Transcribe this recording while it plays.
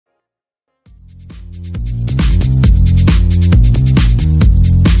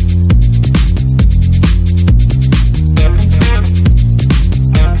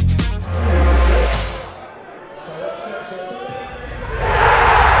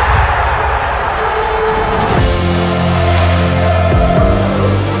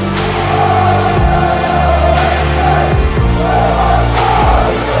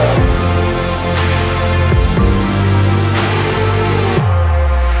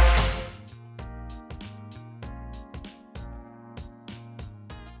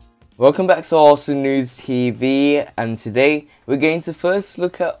Welcome back to Arsenal News TV, and today we're going to first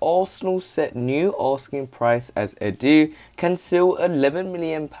look at Arsenal set new asking price as Edu cancel £11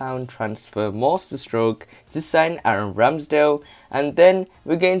 million transfer masterstroke to sign Aaron Ramsdale, and then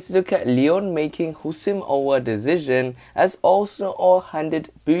we're going to look at Lyon making Houssem Aouar decision as Arsenal are handed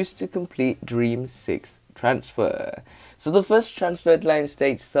boost to complete Dream 6 transfer. So the first transfer headline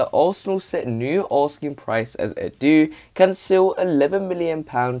states that Arsenal set new asking price as Edu cancel £11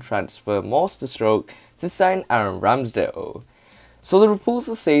 million transfer masterstroke to sign Aaron Ramsdale. So the reports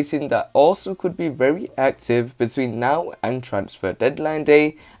are stating that Arsenal could be very active between now and transfer deadline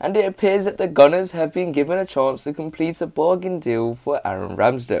day, and it appears that the Gunners have been given a chance to complete a bargain deal for Aaron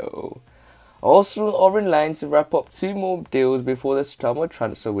Ramsdale. Arsenal are in line to wrap up 2 more deals before the summer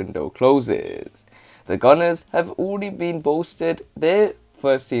transfer window closes. The Gunners have already been bolstered their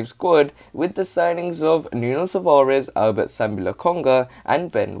first team squad with the signings of Nuno Tavares, Albert Sambi-Lokonga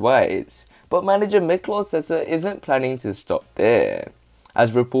and Ben White, but manager Mikel Arteta isn't planning to stop there.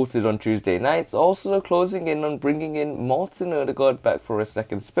 As reported on Tuesday night, Arsenal are closing in on bringing in Martin Odegaard back for a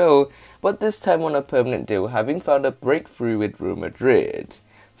second spell, but this time on a permanent deal, having found a breakthrough with Real Madrid.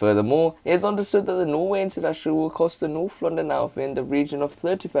 Furthermore, it is understood that the Norway international will cost the North London outfit in the region of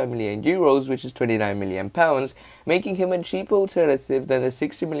 €35 million, which is £29 million, making him a cheaper alternative than the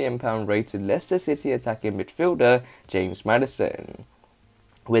 £60 million rated Leicester City attacking midfielder James Maddison.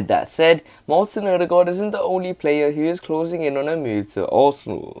 With that said, Martin Odegaard isn't the only player who is closing in on a move to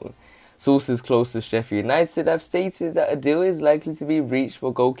Arsenal. Sources close to Sheffield United have stated that a deal is likely to be reached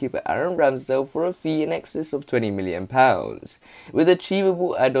for goalkeeper Aaron Ramsdale for a fee in excess of £20 million, with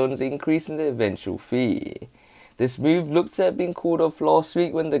achievable add-ons increasing the eventual fee. This move looked to have been called off last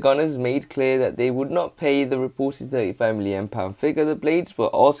week when the Gunners made clear that they would not pay the reported £35 million figure the Blades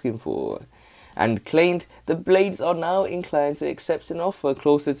were asking for, and claimed the Blades are now inclined to accept an offer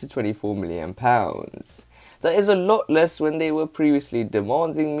closer to £24 million. That is a lot less when they were previously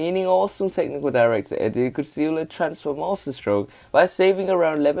demanding, meaning Arsenal technical director Edu could seal a transfer masterstroke by saving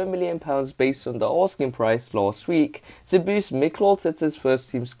around £11 million based on the asking price last week to boost Mikel Arteta's first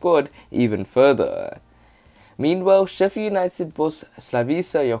team squad even further. Meanwhile, Sheffield United boss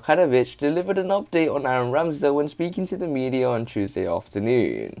Slavica Jokanovic delivered an update on Aaron Ramsdale when speaking to the media on Tuesday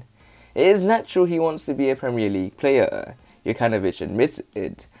afternoon. It is natural he wants to be a Premier League player, Jokanovic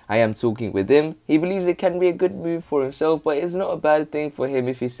admitted. I am talking with him. He believes it can be a good move for himself, but it's not a bad thing for him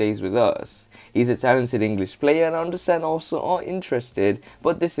if he stays with us. He's a talented English player and I understand Arsenal are interested,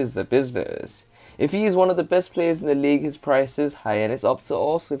 but this is the business. If he is one of the best players in the league, his price is high and it's up to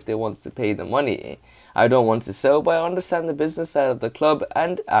Arsenal if they want to pay the money. I don't want to sell, but I understand the business side of the club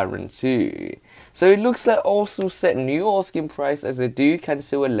and Aaron too. So it looks like Arsenal set new asking price as they do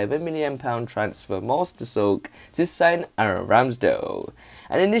cancel £11 million transfer masterstroke to sign Aaron Ramsdale.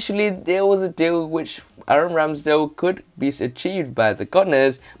 And initially there was a deal which Aaron Ramsdale could be achieved by the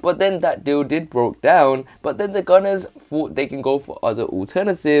Gunners, but then that deal did broke down, but then the Gunners thought they can go for other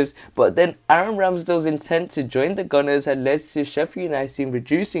alternatives, but then Aaron Ramsdale's intent to join the Gunners had led to Sheffield United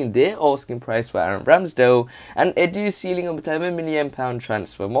reducing their asking price for Aaron Ramsdale and Edu sealing a £11 million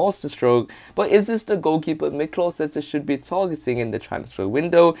transfer masterstroke. But is this the goalkeeper Mikel Arteta should be targeting in the transfer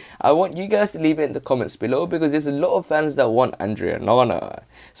window? I want you guys to leave it in the comments below because there's a lot of fans that want Andre Onana.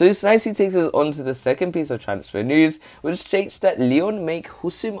 So this nicely takes us on to the second piece of transfer news, which states that Lyon make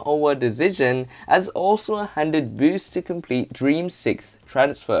Houssem Aouar decision as Arsenal handed boost to complete Dream 6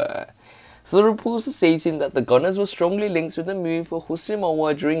 transfer. So the reports are stating that the Gunners were strongly linked with the move for Houssem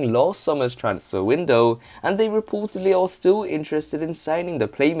Aouar during last summer's transfer window, and they reportedly are still interested in signing the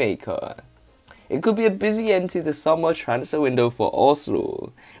playmaker. It could be a busy end to the summer transfer window for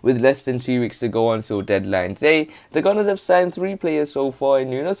Arsenal. With less than 2 weeks to go until deadline day, the Gunners have signed 3 players so far in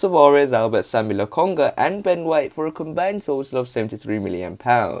Nuno Tavares, Albert Sambi-Lokonga and Ben White for a combined total of £73 million.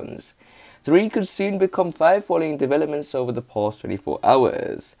 3 could soon become 5 following developments over the past 24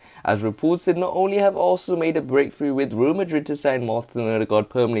 hours. As reported, not only have Arsenal made a breakthrough with Real Madrid to sign Martin Odegaard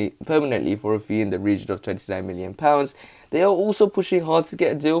permanently for a fee in the region of £29 million, they are also pushing hard to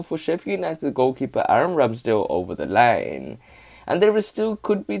get a deal for Sheffield United goalkeeper Aaron Ramsdale over the line. And there still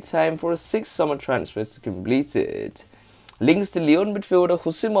could be time for a 6th summer transfer to complete it. Links to Lyon midfielder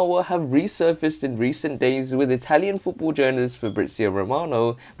Houssem Aouar have resurfaced in recent days, with Italian football journalist Fabrizio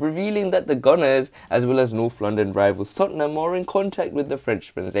Romano revealing that the Gunners, as well as North London rivals Tottenham, are in contact with the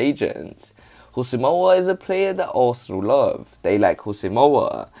Frenchman's agent. Houssem Aouar is a player that Arsenal love. They like Houssem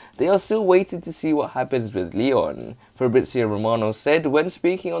Aouar. They are still waiting to see what happens with Lyon, Fabrizio Romano said when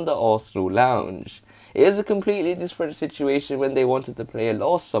speaking on the Arsenal lounge. It is a completely different situation when they wanted the player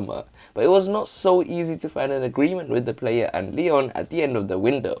last summer, but it was not so easy to find an agreement with the player and Lyon at the end of the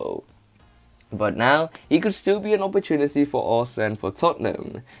window. But now, he could still be an opportunity for Arsenal and for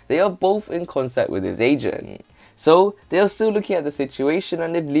Tottenham. They are both in contact with his agent. So, they are still looking at the situation,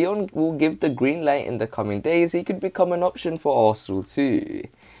 and if Lyon will give the green light in the coming days, he could become an option for Arsenal too.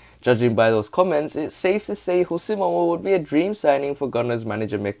 Judging by those comments, it's safe to say Houssem Aouar would be a dream signing for Gunners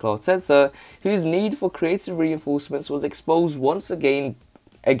manager Mikel Arteta, whose need for creative reinforcements was exposed once again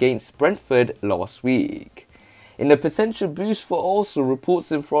against Brentford last week. In a potential boost for Arsenal,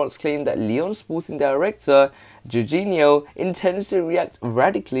 reports in France claim that Lyon's sporting director, Jorginho, intends to react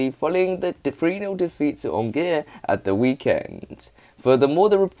radically following the 3-0 defeat to Angers at the weekend. Furthermore,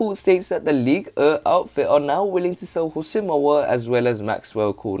 the report states that the Ligue 1 outfit are now willing to sell Houssem Aouar as well as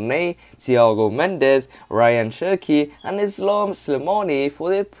Maxwell Cornet, Thiago Mendes, Ryan Cherki and Islam Slimani for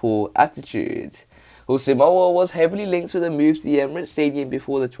their poor attitude. Houssem Aouar was heavily linked with a move to the Emirates Stadium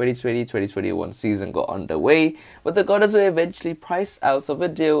before the 2020-2021 season got underway, but the Gunners were eventually priced out of a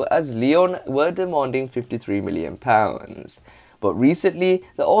deal as Lyon were demanding £53 million. But recently,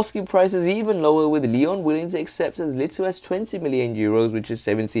 the asking price is even lower, with Lyon willing to accept as little as €20 million, which is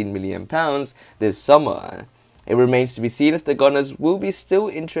 £17 million, this summer. It remains to be seen if the Gunners will be still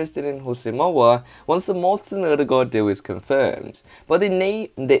interested in Houssem Aouar once the Martin Odegaard deal is confirmed, but they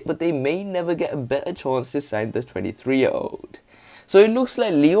may never get a better chance to sign the 23-year-old. So it looks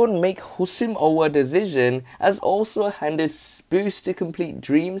like Lyon make Houssem Aouar decision as also handed boost to complete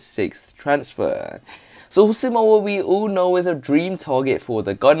dream 6th transfer. So Houssem Aouar, we all know, is a dream target for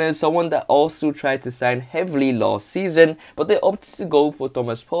the Gunners, someone that Arsenal tried to sign heavily last season, but they opted to go for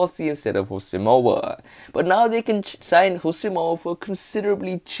Thomas Partey instead of Houssem Aouar. But now they can sign Houssem Aouar for a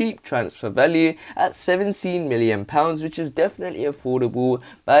considerably cheap transfer value at £17 million, which is definitely affordable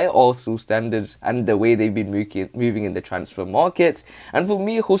by Arsenal standards and the way they've been moving in the transfer market. And for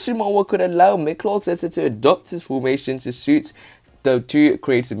me, Houssem Aouar could allow Mikel Arteta to adopt his formation to suit the two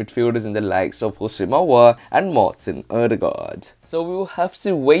creative midfielders in the likes of Houssem Aouar and Martin Odegaard. So we will have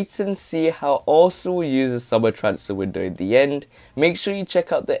to wait and see how Arsenal will use the summer transfer window in the end. Make sure you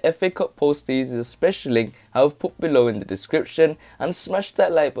check out the FA Cup poster using the special link I've put below in the description, and smash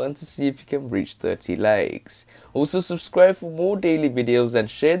that like button to see if you can reach 30 likes. Also subscribe for more daily videos and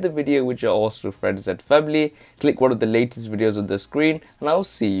share the video with your Arsenal friends and family. Click one of the latest videos on the screen and I'll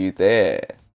see you there.